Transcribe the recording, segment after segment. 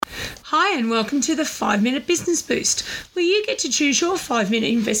Hi and welcome to the 5-Minute Business Boost, where you get to choose your 5-minute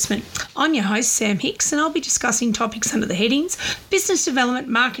investment. I'm your host, Sam Hicks, and I'll be discussing topics under the headings business development,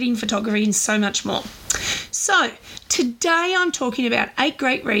 marketing, photography, and so much more. So, today I'm talking about 8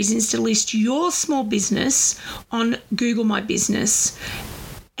 great reasons to list your small business on Google My Business,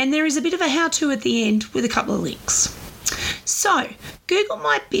 and there is a bit of a how-to at the end with a couple of links. So, Google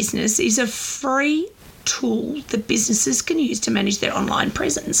My Business is a free tool that businesses can use to manage their online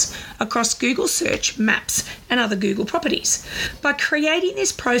presence across Google Search, Maps, and other Google properties. By creating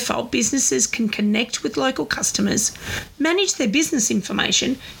this profile, businesses can connect with local customers, manage their business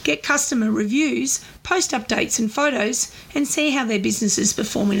information, get customer reviews, post updates and photos, and see how their business is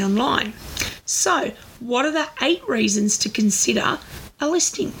performing online. So, what are the 8 reasons to consider a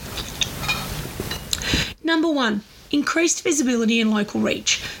listing? Number 1. Increased visibility and local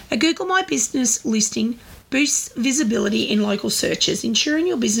reach. A Google My Business listing boosts visibility in local searches, ensuring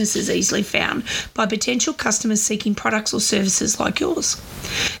your business is easily found by potential customers seeking products or services like yours.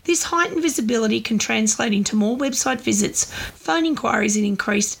 This heightened visibility can translate into more website visits, phone inquiries, and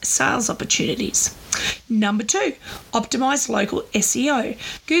increased sales opportunities. Number 2, optimize local SEO.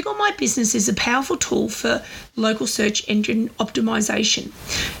 Google My Business is a powerful tool for local search engine optimization.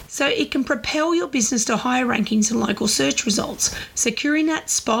 So it can propel your business to higher rankings in local search results. Securing that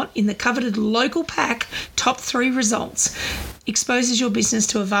spot in the coveted local pack top 3 results exposes your business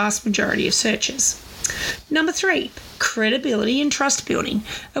to a vast majority of searches. Number 3, credibility and trust building.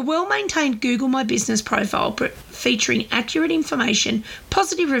 A well-maintained Google My Business profile featuring accurate information,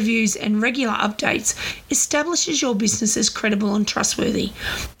 positive reviews, and regular updates establishes your business as credible and trustworthy.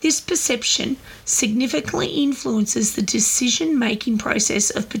 This perception significantly influences the decision-making process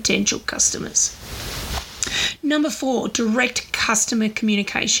of potential customers. Number 4, direct customer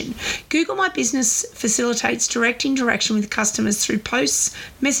communication. Google My Business facilitates direct interaction with customers through posts,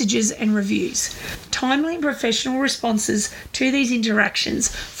 messages, and reviews. Timely and professional responses to these interactions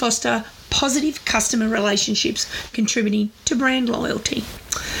foster positive customer relationships, contributing to brand loyalty.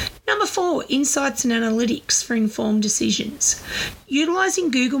 Number 4, insights and analytics for informed decisions. Utilizing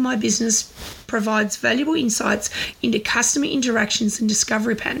Google My Business provides valuable insights into customer interactions and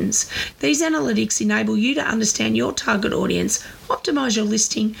discovery patterns. These analytics enable you to understand your target audience, optimize your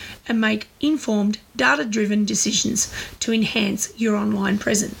listing, and make informed, data-driven decisions to enhance your online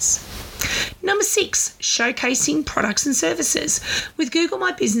presence. Number 6, showcasing products and services. With Google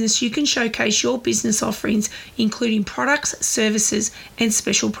My Business, you can showcase your business offerings, including products, services, and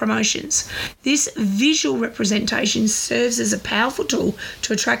special promotions. This visual representation serves as a powerful tool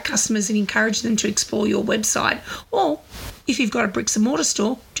to attract customers and encourage them to explore your website, or, if you've got a bricks and mortar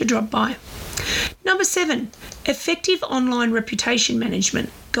store, to drop by. Number 7, effective online reputation management.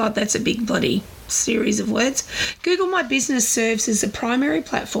 God, that's a big bloody series of words. Google My Business serves as a primary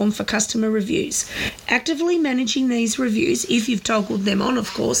platform for customer reviews. Actively managing these reviews, if you've toggled them on,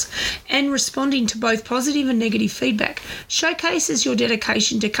 of course, and responding to both positive and negative feedback showcases your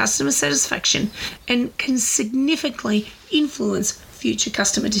dedication to customer satisfaction and can significantly influence future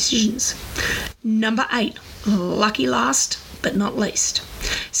customer decisions. Number 8, lucky last but not least,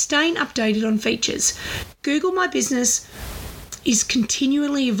 staying updated on features. Google My Business is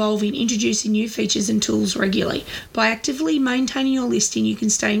continually evolving, introducing new features and tools regularly. By actively maintaining your listing, you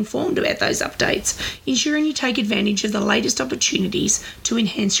can stay informed about those updates, ensuring you take advantage of the latest opportunities to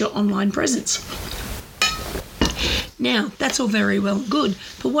enhance your online presence. Now, that's all very well and good,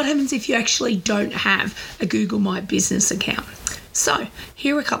 but what happens if you actually don't have a Google My Business account? So,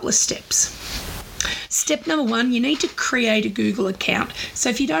 here are a couple of steps. Step number 1, you need to create a Google account. So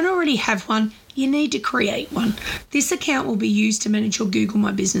if you don't already have one, you need to create one. This account will be used to manage your Google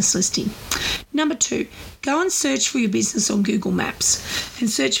My Business listing. Number 2, go and search for your business on Google Maps and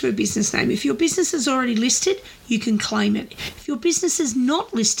search for a business name. If your business is already listed, you can claim it. If your business is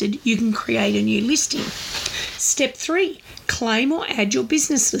not listed, you can create a new listing. Step 3, claim or add your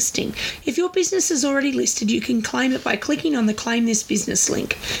business listing. If your business is already listed, you can claim it by clicking on the Claim This Business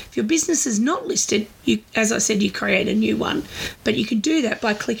link. If your business is not listed, as I said, you create a new one, but you can do that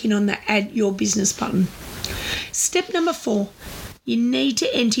by clicking on the Add Your Business button. Step number 4, you need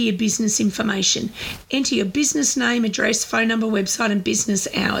to enter your business information. Enter your business name, address, phone number, website, and business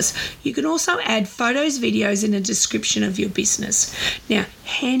hours. You can also add photos, videos, and a description of your business. Now,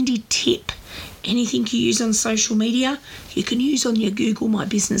 handy tip. Anything you use on social media, you can use on your Google My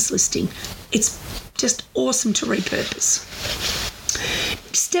Business listing. It's just awesome to repurpose.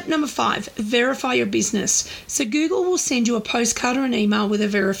 Step number 5, verify your business. So Google will send you a postcard or an email with a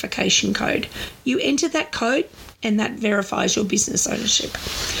verification code. You enter that code and that verifies your business ownership.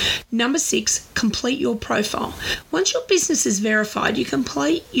 Number 6, complete your profile. Once your business is verified, you can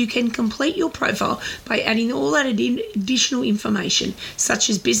complete your profile by adding all that additional information, such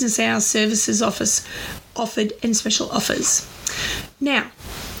as business hours, services offered, and special offers. Now,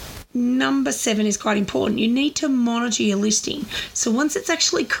 number 7 is quite important. You need to monitor your listing. So once it's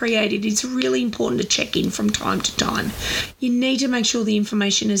actually created, it's really important to check in from time to time. You need to make sure the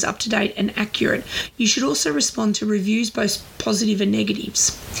information is up to date and accurate. You should also respond to reviews, both positive and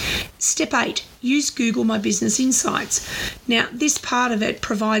negatives. Step 8, use Google My Business Insights. Now, this part of it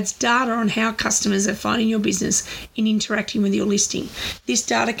provides data on how customers are finding your business in interacting with your listing. This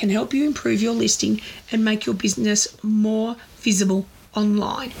data can help you improve your listing and make your business more visible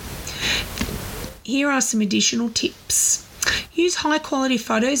online. Here are some additional tips. Use high quality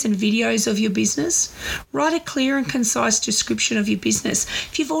photos and videos of your business. Write a clear and concise description of your business.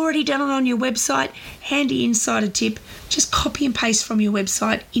 If you've already done it on your website, handy insider tip, just copy and paste from your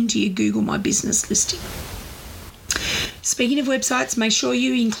website into your Google My Business listing. Speaking of websites, make sure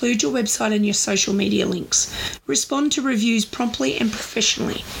you include your website and your social media links. Respond to reviews promptly and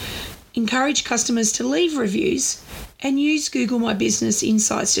professionally. Encourage customers to leave reviews and use Google My Business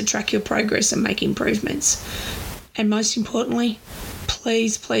Insights to track your progress and make improvements. And most importantly,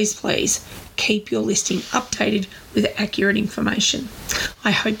 please keep your listing updated with accurate information. I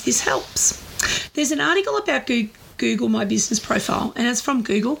hope this helps. There's an article about Google My Business Profile, and it's from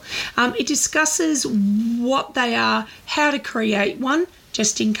Google. It discusses what they are, how to create one,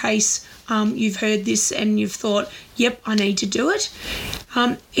 just in case you've heard this and you've thought, yep, I need to do it.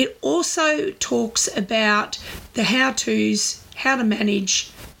 It also talks about the how-tos, how to manage,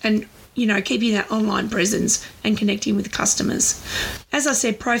 and keeping that online presence and connecting with customers. As I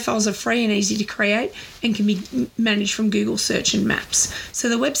said, profiles are free and easy to create and can be managed from Google Search and Maps. So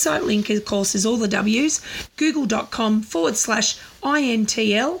the website link, of course, is all the W's,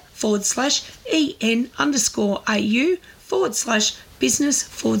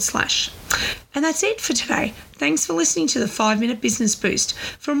 google.com/intl/en_au/business/. And that's it for today. Thanks for listening to the 5-Minute Business Boost.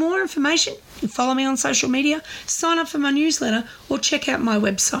 For more information, you can follow me on social media, sign up for my newsletter, or check out my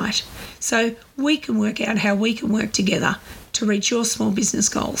website so we can work out how we can work together to reach your small business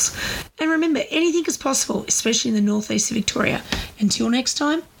goals. And remember, anything is possible, especially in the northeast of Victoria. Until next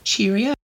time, cheerio.